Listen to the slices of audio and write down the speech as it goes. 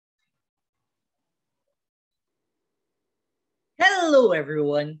Hello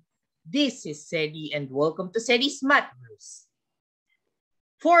everyone, this is Sedi and welcome to Sedi's Mathverse.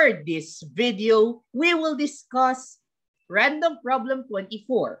 For this video, we will discuss Random Problem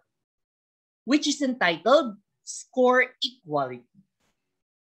 24, which is entitled Score Equality.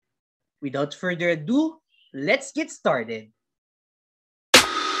 Without further ado, let's get started.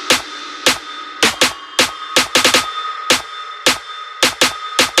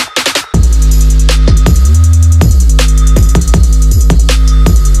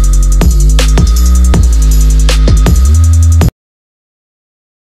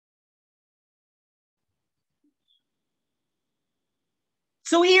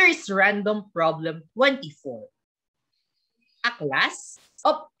 So here is Random Problem 24. A class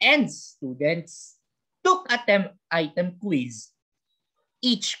of N students took a 10-item quiz.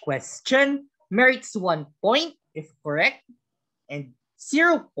 Each question merits 1 point if correct and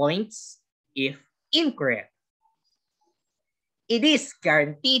 0 points if incorrect. It is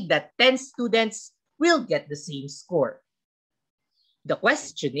guaranteed that 10 students will get the same score. The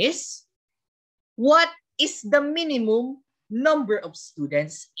question is, what is the minimum number of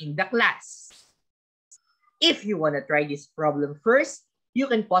students in the class? If you want to try this problem first, you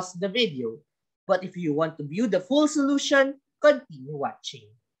can pause the video. But if you want to view the full solution, continue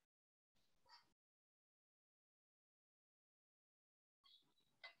watching.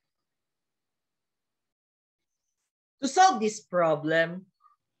 To solve this problem,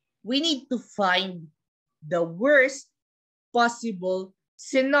 we need to find the worst possible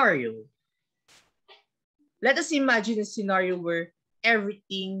scenario. Let us imagine a scenario where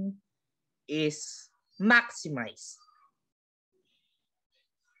everything is maximized.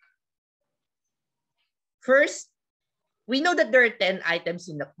 First, we know that there are 10 items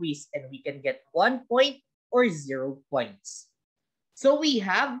in the quiz and we can get 1 point or 0 points. So we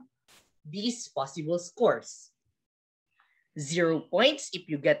have these possible scores. 0 points if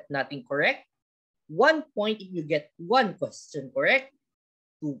you get nothing correct. 1 point if you get 1 question correct.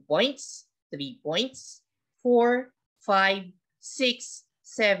 2 points, 3 points, 4, 5, 6,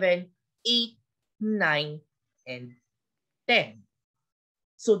 7, 8, 9, and 10.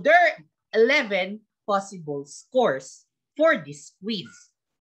 So there are 11 possible scores for this quiz.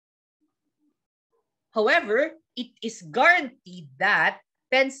 However, it is guaranteed that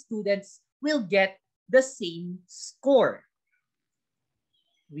 10 students will get the same score.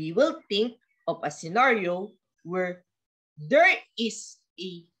 We will think of a scenario where there is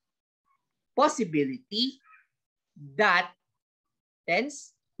a possibility that 10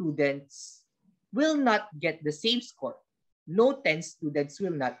 students will not get the same score. No 10 students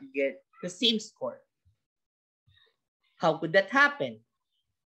will not get the same score. How could that happen?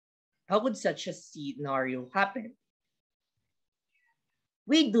 How could such a scenario happen?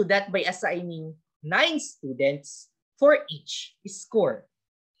 We do that by assigning 9 students for each score.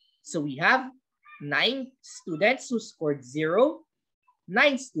 So we have 9 students who scored 0,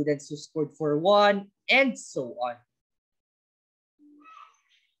 9 students who scored for 1, and so on.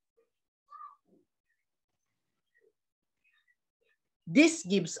 This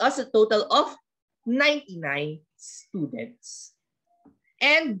gives us a total of 99 students.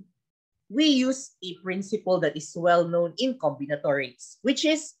 And we use a principle that is well known in combinatorics, which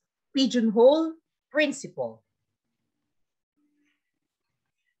is pigeonhole principle.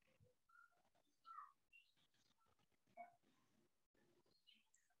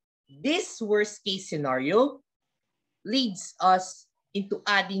 This worst case scenario leads us into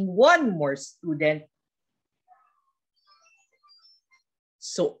adding 1 more student.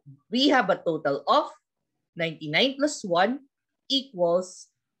 So we have a total of 99 plus 1 equals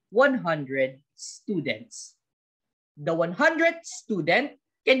 100 students. The 100th student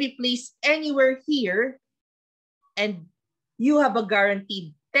can be placed anywhere here, and you have a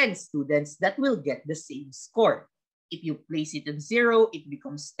guaranteed 10 students that will get the same score. If you place it on 0, it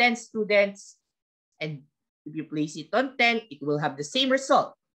becomes 10 students. And if you place it on 10, it will have the same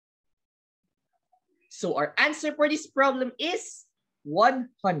result. So our answer for this problem is 100.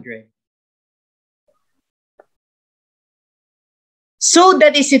 So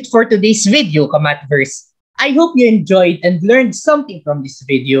that is it for today's video, Mathverse. I hope you enjoyed and learned something from this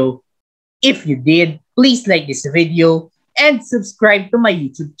video. If you did, please like this video and subscribe to my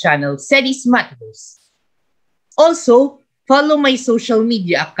YouTube channel, Sedi's Mathverse. Also, follow my social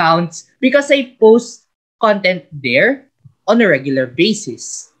media accounts because I post content there on a regular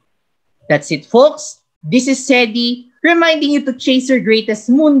basis. That's it, folks. This is Sedi, reminding you to chase your greatest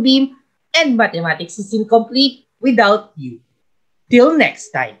moonbeam, and mathematics is incomplete without you. Till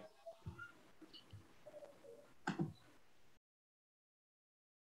next time.